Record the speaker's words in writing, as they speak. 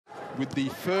with the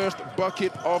first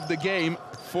bucket of the game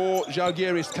for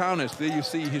Zalgiris Kaunas. There you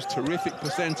see his terrific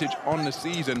percentage on the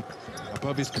season,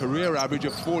 above his career average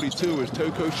of 42, as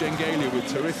Toko Shengelia with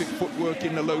terrific footwork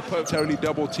in the low post, terribly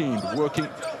double-teamed, working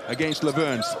against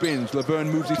Laverne, spins, Laverne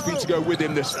moves his feet to go with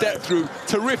him, the step through,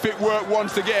 terrific work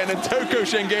once again, and Toko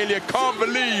Shengelia can't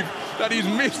believe that he's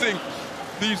missing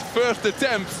these first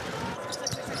attempts.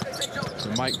 So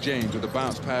Mike James with a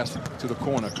bounce pass to the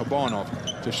corner,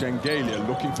 Kaunas to Shengelia,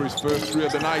 looking for his first three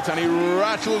of the night, and he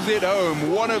rattles it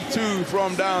home. 1 of 2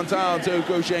 from downtown,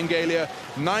 Toko Shengelia,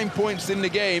 9 points in the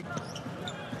game.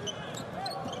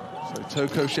 So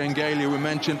Toko Shengelia, we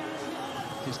mentioned.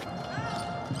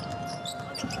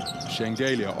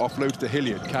 Shengelia offloads to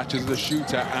Hilliard, catches the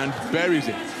shooter and buries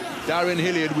it. Darren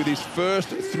Hilliard with his first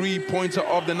three-pointer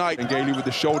of the night. Shengelia with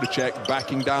the shoulder check,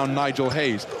 backing down Nigel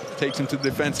Hayes. Takes him to the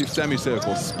defensive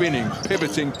semicircle, spinning,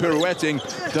 pivoting, pirouetting,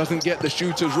 doesn't get the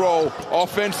shooter's roll.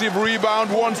 Offensive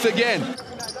rebound once again.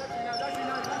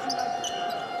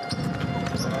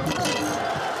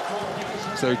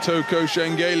 So Toko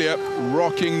Shengelia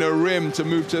rocking the rim to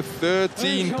move to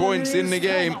 13 points in the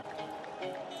game.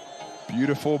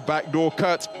 Beautiful backdoor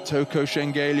cut. Toko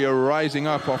Shengelia rising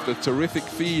up off the terrific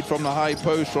feed from the high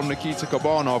post from Nikita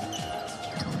Kaunas.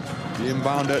 The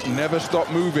inbounder never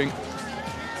stopped moving.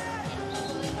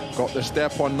 Got the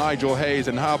step on Nigel Hayes,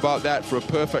 and how about that for a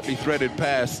perfectly threaded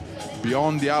pass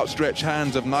beyond the outstretched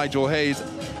hands of Nigel Hayes.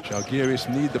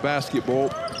 Zalgiris need the basketball.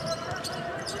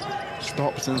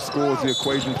 Stops and scores the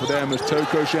equation for them as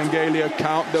Toko Shengelia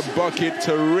count the bucket.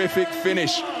 Terrific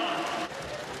finish.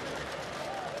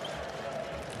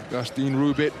 Augustin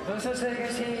Rubit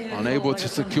unable to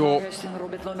secure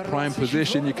prime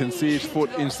position. You can see his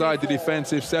foot inside the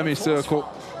defensive semicircle.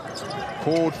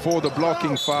 Called for the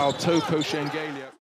blocking foul, Toko Shengelia.